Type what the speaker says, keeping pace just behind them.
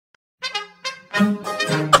What's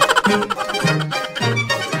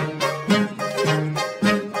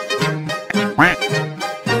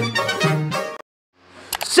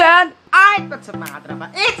up mga tropa?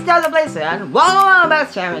 It's Josef PLAYZ and welcome back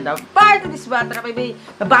to channel. The part of this one, tropa,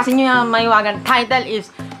 nabasin nyo yung mahiwagang title is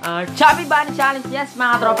Chubby Bunny Challenge. Yes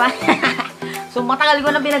mga tropa. So matagal ko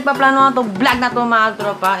na pinagpaplano itong vlog na to mga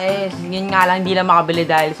tropa. Yun nga lang, hindi lang makabili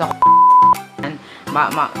dahil sa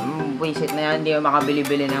wisit na yan, hindi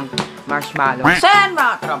makabili-bili ng marshmallow. So yan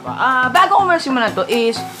mga tropa, bago ko simulan to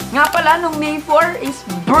is nga pala nung May 4 is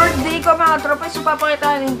birthday ko mga tropa. So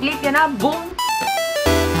papakita yung clip yan na, boom.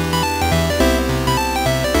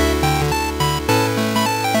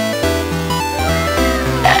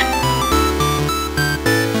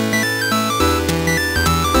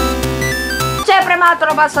 Mga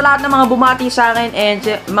tropa, sa lahat ng mga bumati sa akin and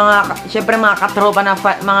syempre mga katropa na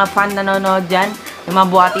mga fan na nanonood dyan, yung mga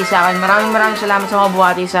buhati sa akin, maraming salamat sa mga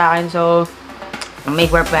buhati sa akin. So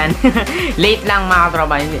make we're fan. Late lang mga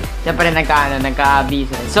tropa, syempre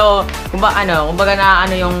nagka-busy. So kumbaga na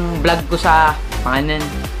yung vlog ko sa pangalan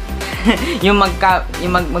yung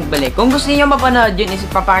magbalik. Kung gusto niyo mapanood yun, is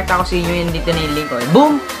papakita ko sa inyo yun dito na yung link ko.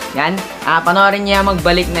 Boom! Yan, panoorin niya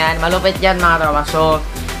magbalik na yan. Malupit yan mga tropa.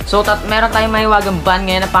 So meron tayong mahiwagang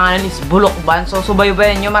band ngayon na pangalan is Bulok Band. So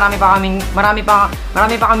subaybayan nyo, marami pa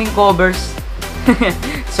kaming covers.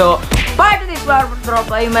 So part of this mga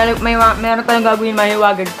tropa ay meron tayong gagawin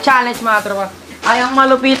mahiwagang challenge mga tropa. Ay ang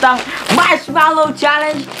malupitang Marshmallow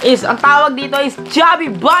Challenge is, ang tawag dito is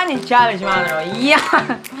Chubby Bunny Challenge mga tropa. Yeah!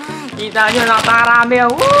 Kita nyo, nakakarami.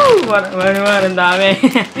 Woo! Ang dami.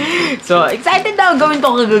 So, excited daw gawin to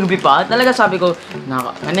kagabi pa. Talaga sabi ko,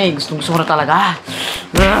 gusto ko na talaga.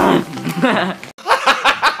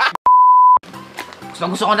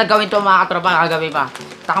 Gusto ko na gawin to mga katropa kagabi pa.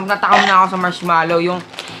 Takam na ako sa marshmallow. Yung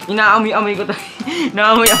inaamoy-amoy ko to.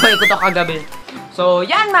 Inaamoy-amoy ko to kagabi. So,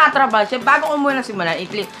 yan mga tropa. Bago ko muna simulan,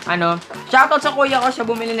 shoutout sa kuya ko, siya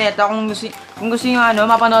bumili nito. Kung gusto nyo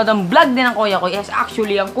mapanood ang vlog din ng kuya ko. Yes,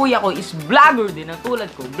 actually, ang kuya ko is vlogger din. Ang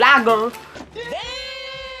tulad ko, vlogger.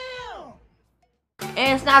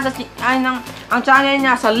 Yes, ang channel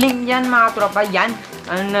niya sa link yan mga tropa. Yan,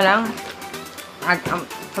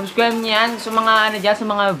 subscribe niya yan sa mga sa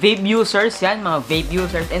mga vape users yan, mga vape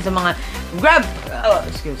users, and sa mga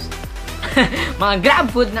mga grab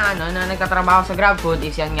food na na nagtatrabaho sa grab food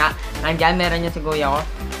is yan nga. Nandiyan, meron niya si kuya ko.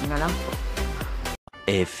 Nga lang.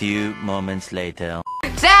 A few moments later.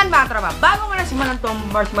 So yan mga tropa, bago mo na simulan itong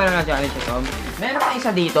marshmallow na challenge ito, meron pa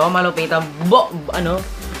isa dito, malupit ang bowl.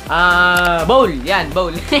 Yan,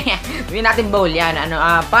 bowl. Gawin natin bowl. Yan,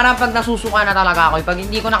 para pag nasusuka na talaga ako, pag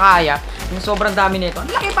hindi ko na kaya, sobrang dami nito.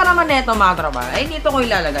 Ang laki pa naman nito mga tropa. Ay, dito ko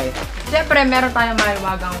ilalagay. Siyempre, meron tayong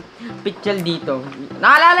mahiwagang picture dito.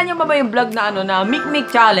 Naalala nyo ba yung vlog na na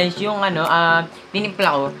Mikmik Challenge, yung tinimpla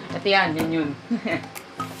ko? Ito yan, yun.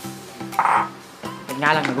 Nga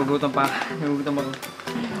lang, nagugutom pa. Nagugutom ako.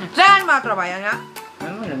 So yan mga tropa, yan nga.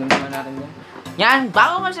 Lagyan naman natin yan. Yan,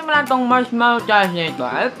 bago ko simulan itong marshmallow challenge na ito,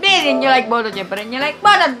 please hit nyo like button, syempre hit nyo like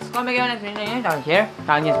button. Comment kayo next video nyo, share,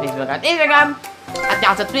 kanyang Facebook at Instagram, at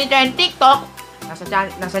saka sa Twitter and TikTok.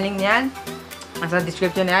 Nasa link niyan, nasa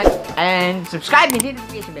description niyan, and subscribe and hit the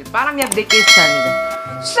notification bell para may update kayo sa channel nito.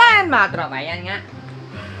 Saan mga tropa, yan nga.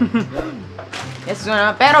 Yes,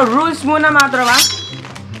 pero rules muna mga tropa.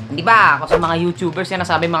 Di ba, ako sa mga YouTubers yan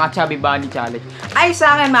nasabi mga Chubby Bunny Challenge. Ay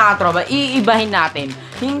sa akin mga tropa, iibahin natin.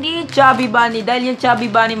 Hindi Chubby Bunny, dahil yung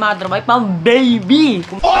Chubby Bunny mga tropa ay pang baby.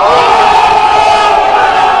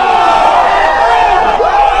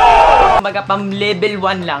 Kumbaga pang level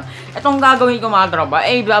 1 lang. Itong gagawin ko mga tropa,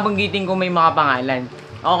 babanggitin ko may mga pangalan.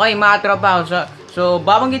 Okay mga tropa, so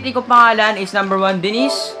babanggitin ko pangalan is number 1,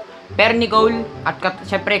 Denise, Pernicol, at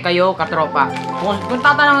syempre kayo, katropa. Kung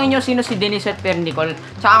tatanungin nyo sino si Denise at Pernicol,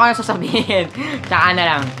 tsaka ko na sasabihin. Tsaka na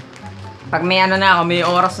lang. Pag may may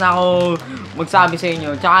oras na ako magsabi sa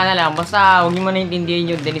inyo, tsaka na lang. Basta huwag nyo mo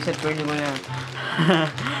naintindihin yung Denise at Pernicol na.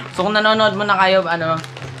 So kung nanonood mo na kayo,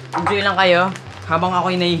 enjoy lang kayo habang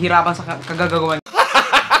ako'y nahihirapan sa kagagawan.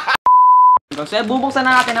 So bubuksan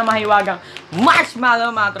na natin ang mahiwagang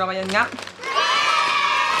marshmallow mga tropa. Yan nga.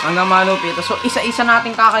 Hanggang malupit. So, isa-isa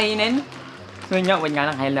natin kakainin. So, yun nga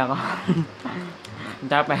lang, kaya ako.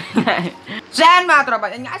 Dapat. So, yan mga tropa.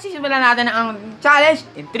 Yan nga, sisimulan natin ang challenge.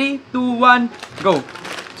 In 3, 2, 1, go.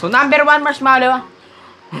 So, number 1 marshmallow.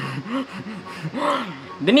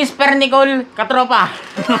 Denise Pernicol, katropa.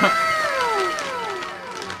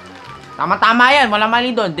 Tama-tama yan. Wala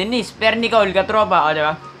mali doon. Denise Pernicol, katropa. O,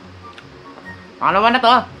 diba? Pangalawa na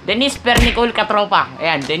to. Denise Pernicol, katropa.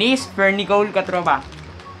 Ayan, Denise Pernicol, katropa.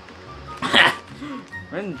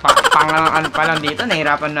 Pa lang dito,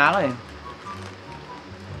 nahirapan na ako eh.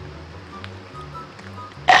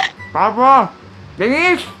 Papa!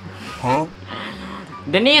 Denise! Huh?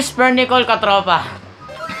 Denise Pernicol katropa.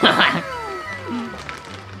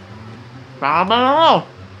 Pakabal ako.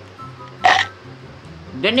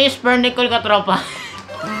 Denise Pernicol katropa.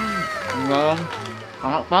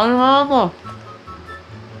 Paano ako?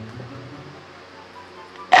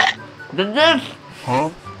 Denise! Huh?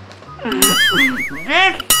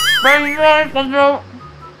 Denise Pernicol katropa.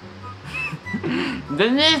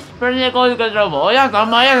 Denise Pernicol katropa. O yan,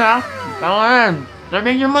 tama yan ha. Tama yan.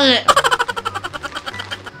 Sabihin niyo mali.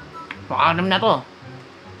 Paalam na to.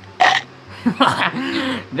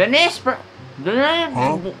 Denise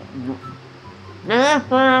Huh? Denise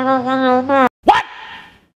What?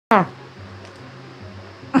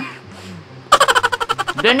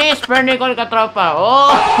 Denise Pernicol katropa.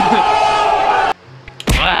 Oh!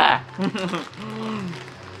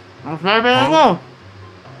 Ang sabi ako.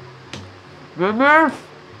 Denise!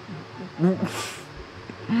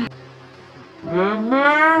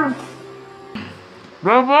 Denise!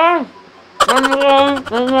 Denise!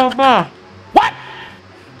 What?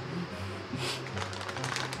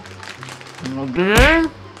 Denise!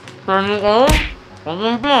 Pernicol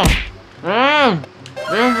katropa.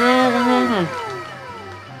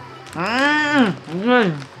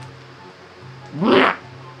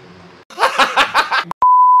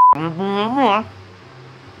 Ano mo ah?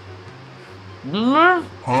 Denise!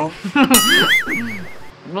 Huh?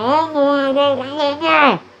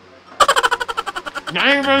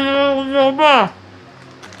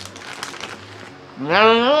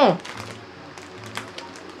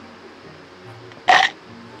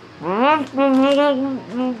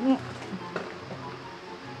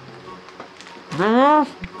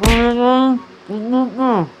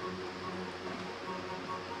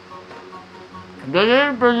 Dali,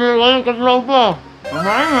 pwede kayo katropa.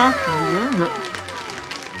 Kumain ha? Hindi.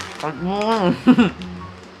 At mo ka.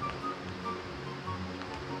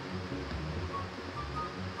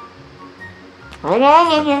 Wala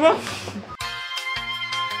ka.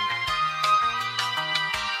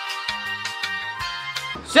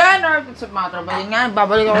 Sir, sa mga tropa, yun nga,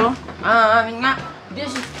 babalik ako. Yun nga.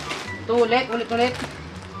 This is ulit.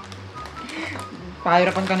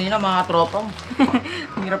 Pahirapan kanina mga tropa.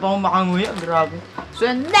 Ang hirap akong makanguya, grabe. So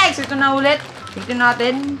next, ito na ulit. Tingnan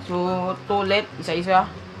natin. So, ulit, isa-isa.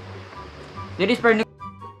 This is per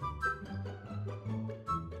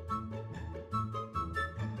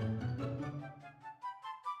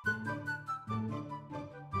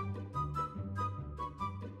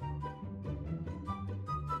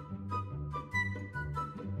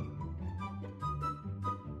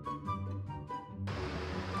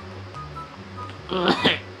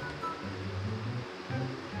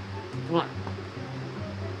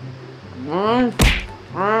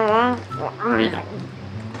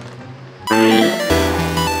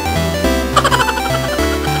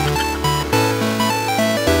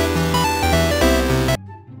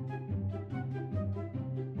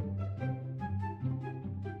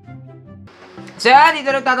So yan, dito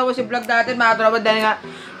nagtatapos yung vlog natin mga tropa dahil nga,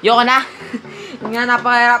 yoko na. Yung nga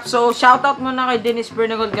napakahirap. So shoutout muna kay Denise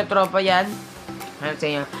Pernicol katropa yan. Ano sa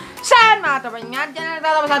inyo? So yan mga tropa, nga dyan na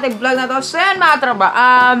nagtatapos natin vlog na to. So yan mga tropa,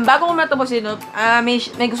 bago ko matapusin,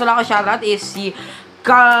 may gusto lang ako shoutout is si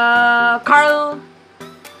Carl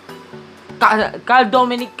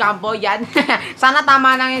Dominic Campo, yan. Sana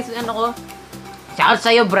tama lang yung ano ko. Shoutout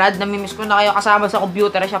sa'yo Brad, namimiss ko na kayo kasama sa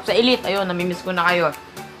computer shop sa Elite. Ayun, namimiss ko na kayo.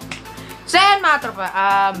 So yan mga tropa,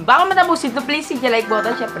 bago matapusin to, please hit yung like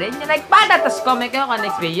button, syempre, yung like button, tapos comment kayo kung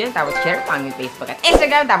next video, tapos share pang yung Facebook at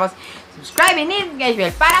Instagram, tapos subscribe and hit guys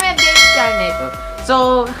bell para may update sa channel na ito. So,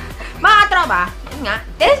 mga tropa, yun nga,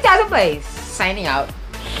 this is Josef PLAYZ, signing out.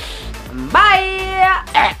 Bye!